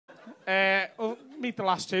Well, meet the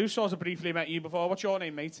last two. Sort of briefly met you before. What's your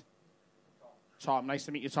name, mate? Tom. Nice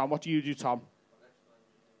to meet you, Tom. What do you do, Tom?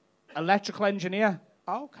 Electrical engineer.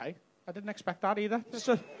 Oh, okay. I didn't expect that either. It's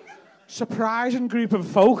a surprising group of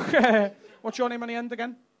folk. What's your name on the end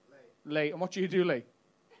again? Lee. Lee. And what do you do, Lee?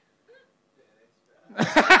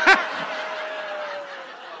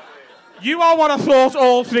 You are what I thought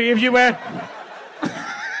all three of you were.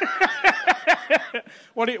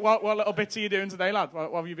 What little bits are you doing today, lad?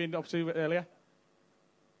 What have you been up to earlier?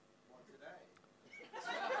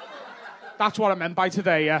 That's what I meant by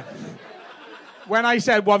today, yeah. When I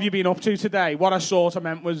said, what have you been up to today, what I sort of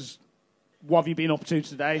meant was, what have you been up to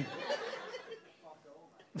today?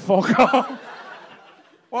 Fuck off.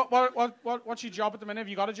 What's your job at the minute? Have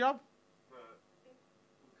you got a job?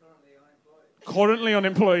 Currently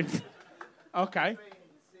unemployed. Okay.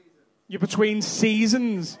 You're between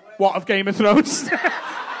seasons. What, of Game of Thrones?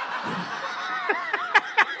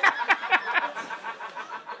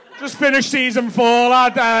 Just finished season 4,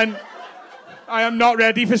 lad, and I am not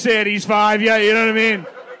ready for series 5 yet, you know what I mean?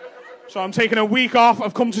 So I'm taking a week off.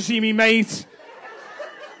 I've come to see me mate.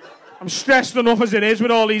 I'm stressed enough as it is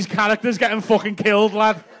with all these characters getting fucking killed,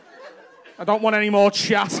 lad. I don't want any more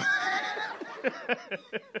chat.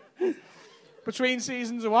 Between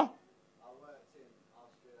seasons or what?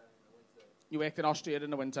 You worked in Austria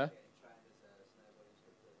in the winter?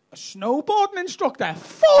 A snowboarding instructor?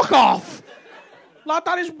 Fuck off! Lad,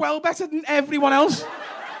 that is well better than everyone else.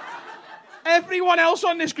 Everyone else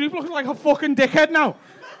on this group looks like a fucking dickhead now.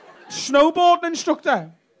 Snowboarding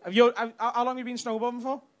instructor. How long have you been snowboarding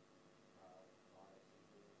for?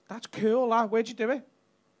 That's cool, lad. Where'd you do it?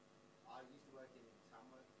 I used to work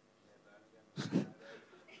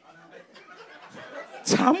in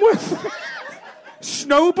Tamworth. Tamworth?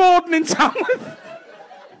 Snowboarding in Tamworth?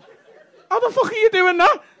 How the fuck are you doing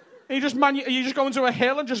that? Are you just going to a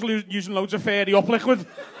hill and just using loads of fairy up liquid?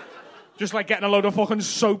 Just like getting a load of fucking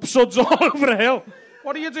soap suds all over a hill?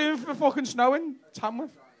 What are you doing for fucking snow in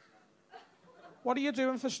Tamworth? What are you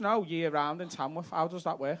doing for snow year round in Tamworth? How does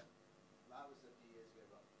that work? That was a few years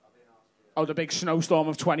ago, but I've been asked. Oh, the big snowstorm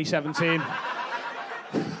of 2017.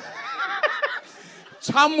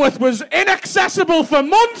 Tamworth was inaccessible for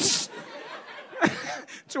months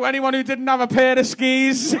to anyone who didn't have a pair of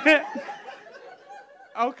skis.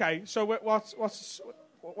 Okay, so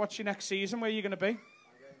what's your next season? Where are you going to be? I'm going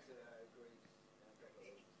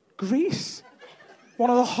to Greece? One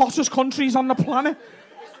of the hottest countries on the planet.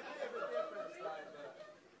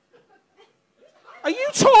 Are you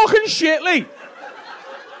talking shit, Lee?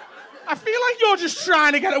 I feel like you're just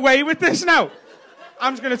trying to get away with this now.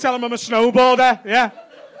 I'm just going to tell him I'm a snowboarder, yeah.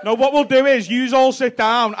 No, what we'll do is, yous all sit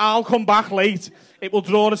down, I'll come back late. It will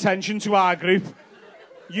draw attention to our group.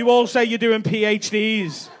 You all say you're doing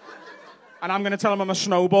PhDs. And I'm going to tell him I'm a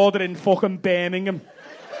snowboarder in fucking Birmingham.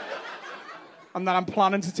 And that I'm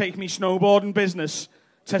planning to take me snowboarding business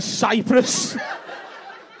to Cyprus.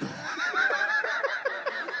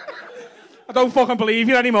 I don't fucking believe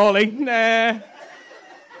you anymore, Lee.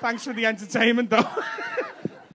 Thanks for the entertainment, though.